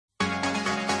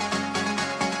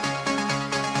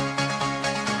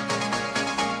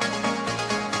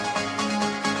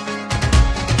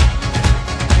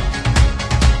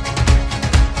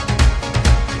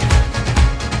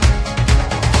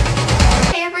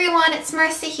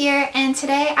Marisa here, and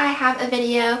today I have a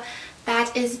video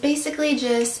that is basically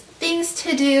just things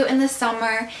to do in the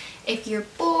summer if you're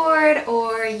bored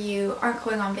or you aren't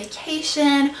going on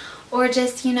vacation, or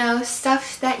just, you know,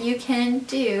 stuff that you can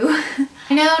do.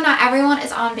 I know not everyone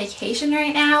is on vacation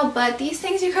right now, but these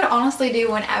things you could honestly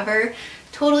do whenever.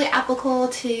 Totally applicable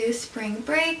to spring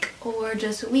break or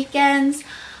just weekends.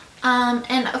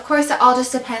 And of course it all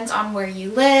just depends on where you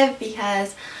live,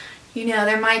 because you know,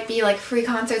 there might be like free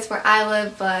concerts where I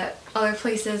live, but other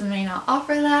places may not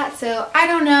offer that. So I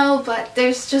don't know, but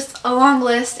there's just a long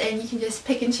list and you can just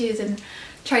pick and choose and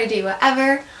try to do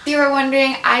whatever. If you were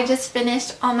wondering, I just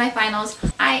finished all my finals.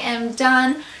 I am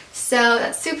done, so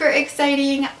that's super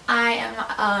exciting.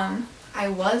 I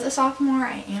was a sophomore,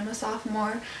 I am a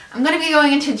sophomore. I'm gonna be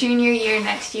going into junior year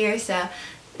next year, so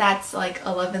that's like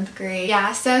 11th grade.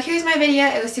 Yeah, so here's my video.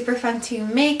 It was super fun to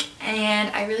make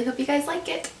and I really hope you guys like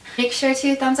it. Make sure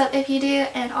to thumbs up if you do,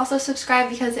 and also subscribe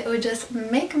because it would just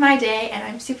make my day, and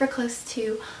I'm super close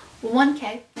to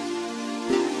 1K.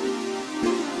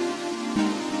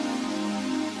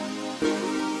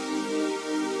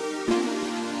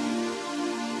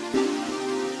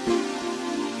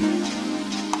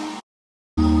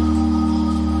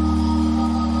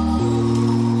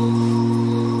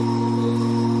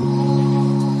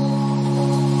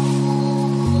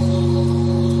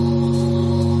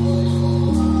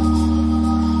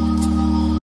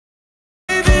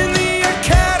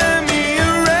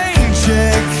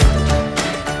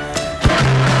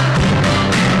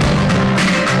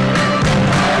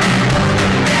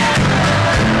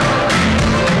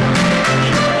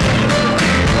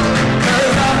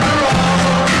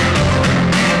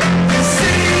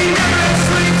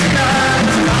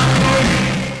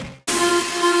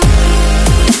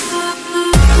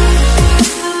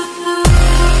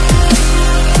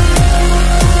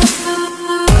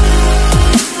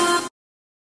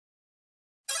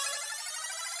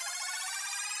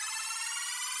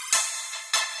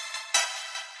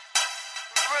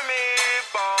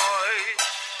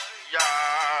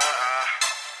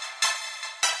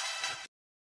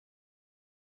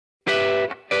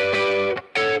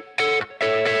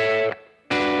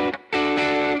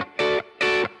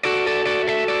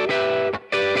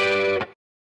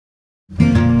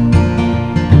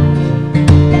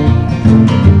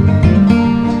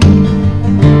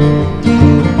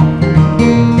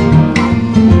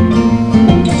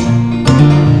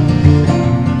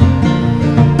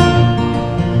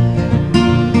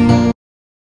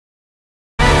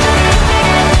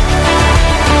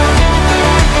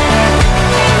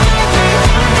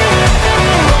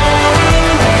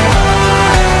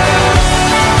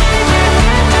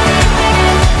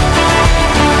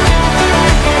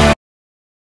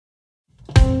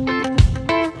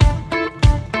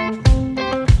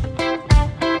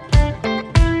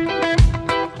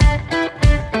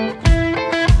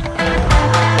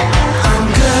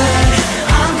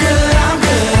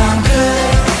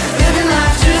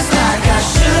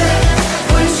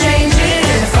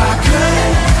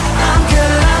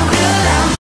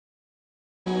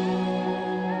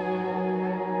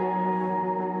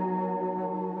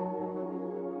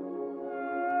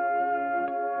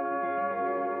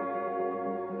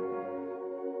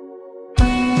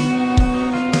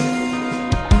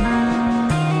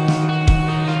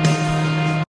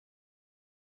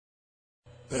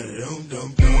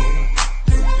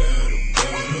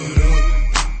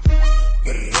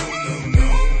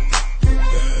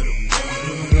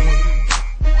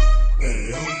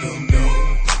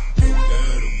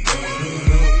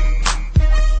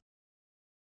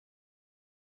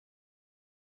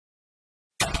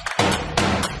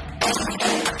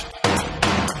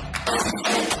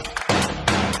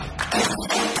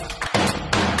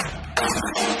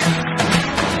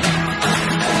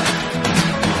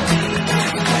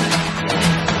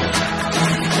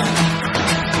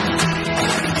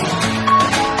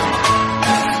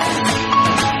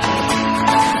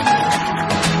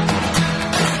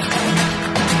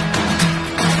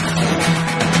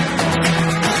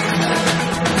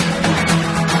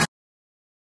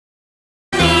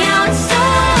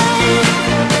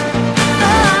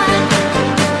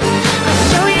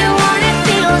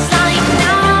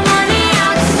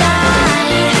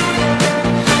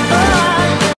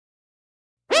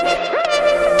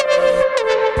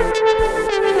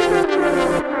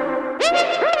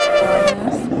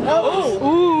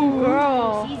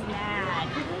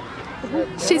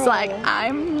 She's like,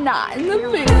 I'm not in the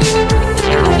mood.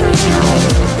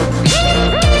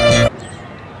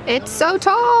 It's so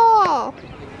tall!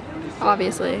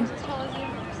 Obviously.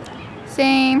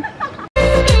 Same.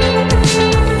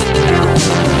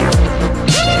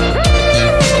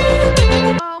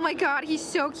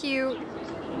 cute.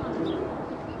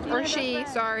 Or she,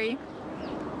 sorry.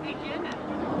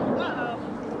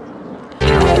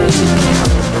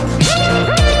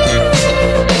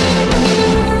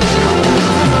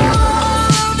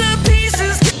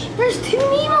 There's 2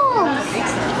 Nemos!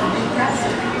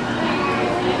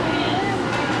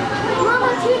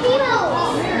 Mama, 2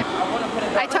 Nemos!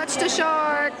 I touched a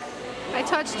shark. I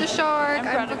touched a shark.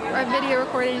 I'm video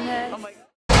recording this.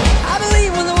 I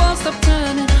believe when the world stopped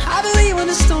turning. I believe when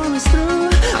the storm is through.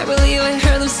 I believe I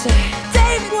heard them say,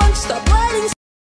 David, won't you stop waiting?